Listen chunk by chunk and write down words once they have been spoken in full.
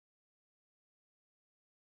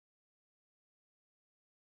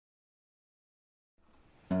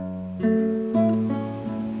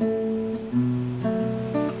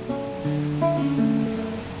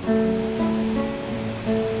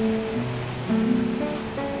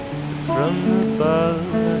From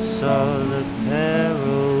above I saw the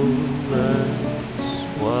perilous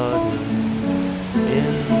water,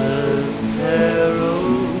 in the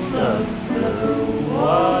peril of the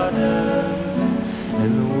water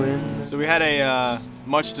and the wind. So we had a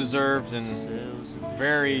much deserved and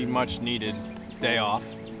very much needed day off,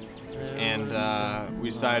 and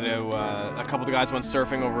we decided to, a couple of the guys went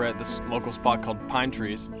surfing over at this local spot called Pine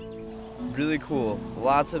Trees. Really cool.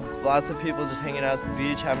 Lots of people just hanging out at the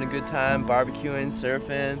beach, having a good time, barbecuing,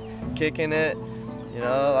 surfing, kicking it. You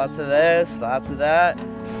know, lots of this, lots of that.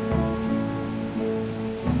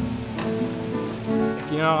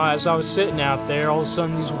 You know, as I was sitting out there, all of a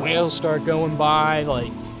sudden these whales start going by.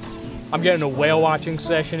 Like, I'm getting a whale watching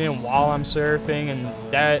session in while I'm surfing,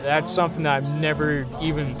 and that's something that I've never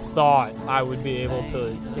even thought I would be able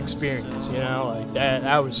to experience. You know, like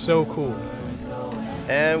that was so cool.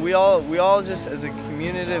 And we all just, as a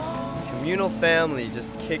communal family,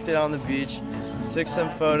 just kicked it on the beach, took some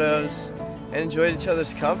photos, and enjoyed each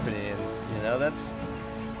other's company. And you know, that's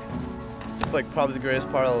like probably the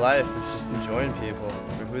greatest part of life. It's just enjoying people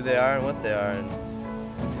for who they are and what they are, and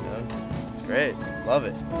you know, it's great. Love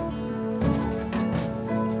it.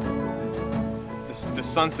 The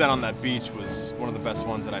sunset on that beach was one of the best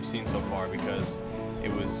ones that I've seen so far, because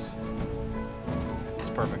it was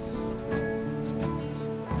perfect.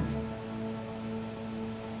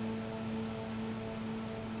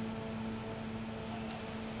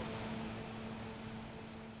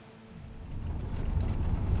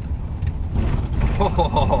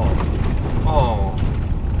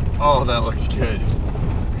 Oh, that looks good.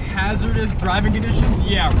 Hazardous driving conditions?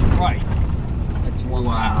 Yeah, right. That's one.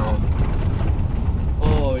 Wow.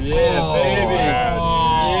 Oh, yeah, baby.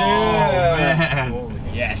 Oh, Yeah.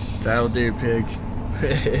 man. Yes. That'll do, pig.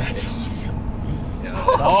 That's awesome. Yeah,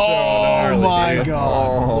 Oh, my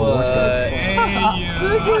God. Oh, what the fuck?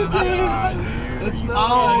 Look at this. Let's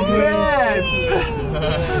Oh, man.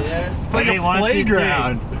 It's like a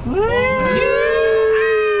playground.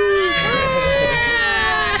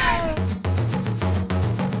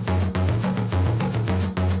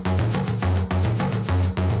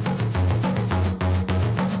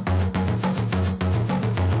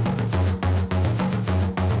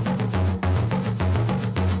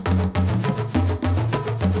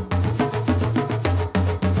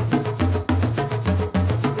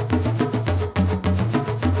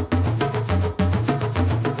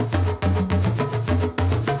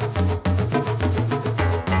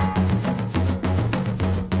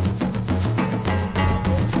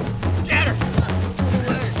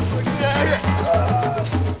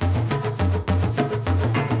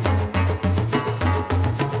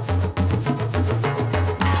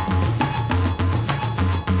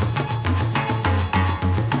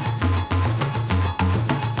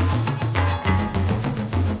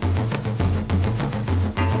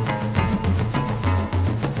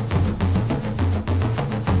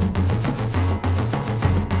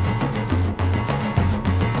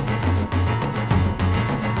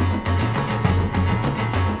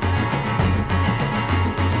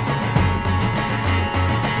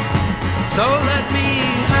 So let me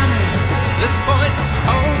hammer this point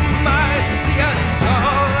home. I see us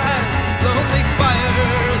all as lonely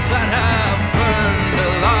fires that have burned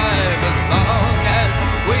alive as long as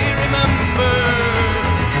we remember.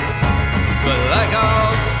 But like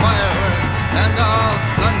all fireworks and all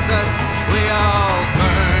sunsets, we all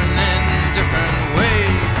burn in different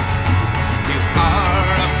ways. You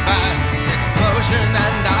are a fast explosion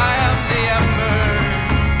and I am the ember.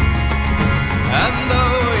 And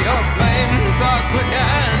though your flames are quick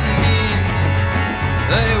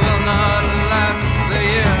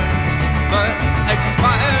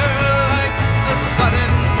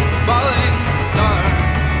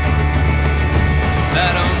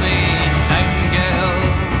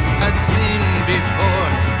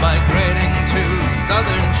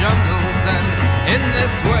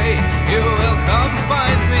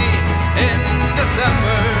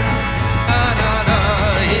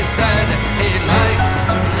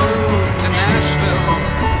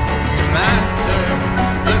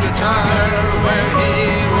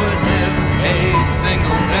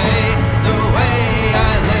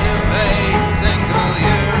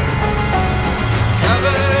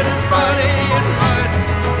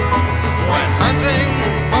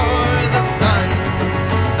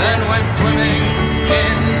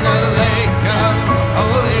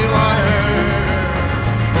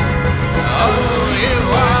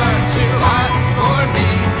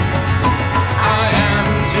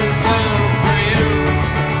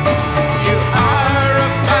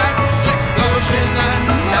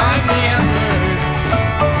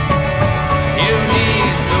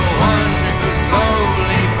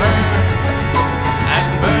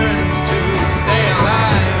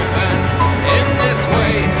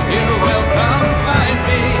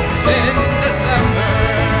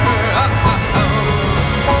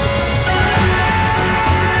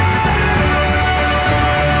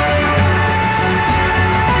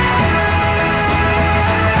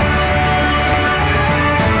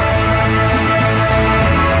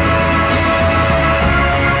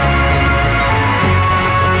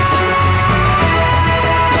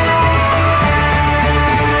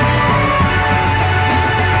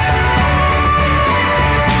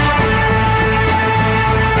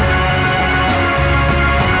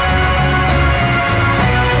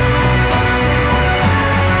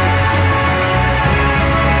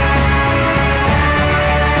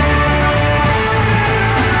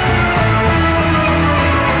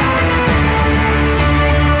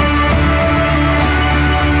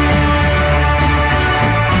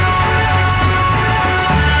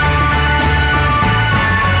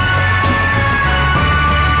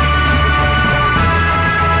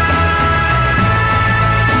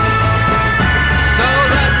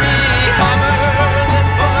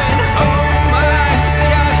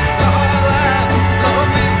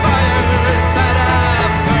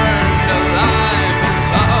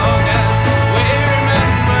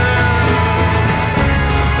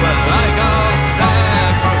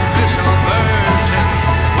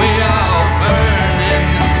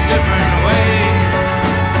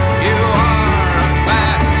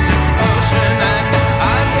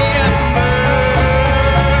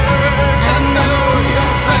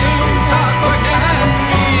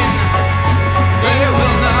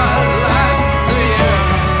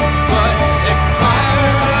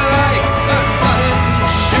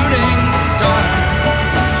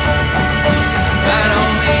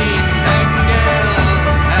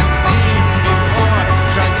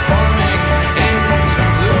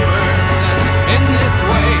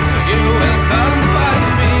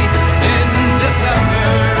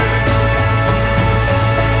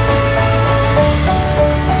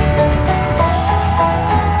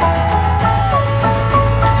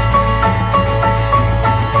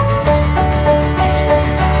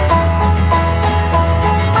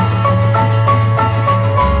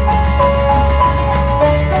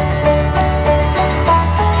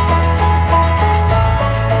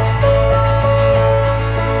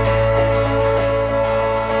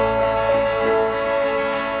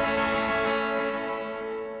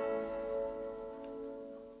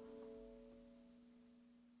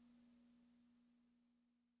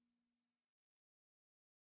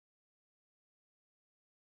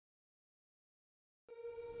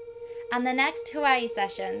on the next Hawaii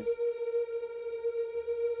Sessions.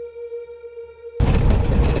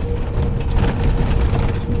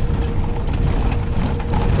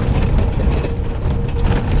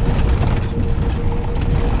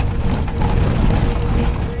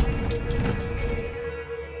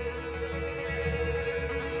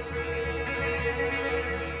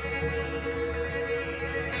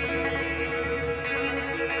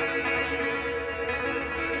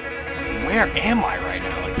 Where am I right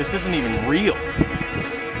now? Like, this isn't even real.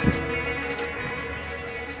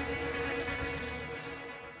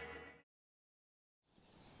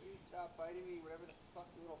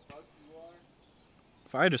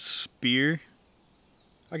 If I had a spear,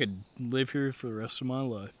 I could live here for the rest of my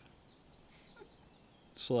life.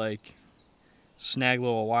 It's like snag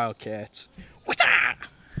little wildcats. What's that?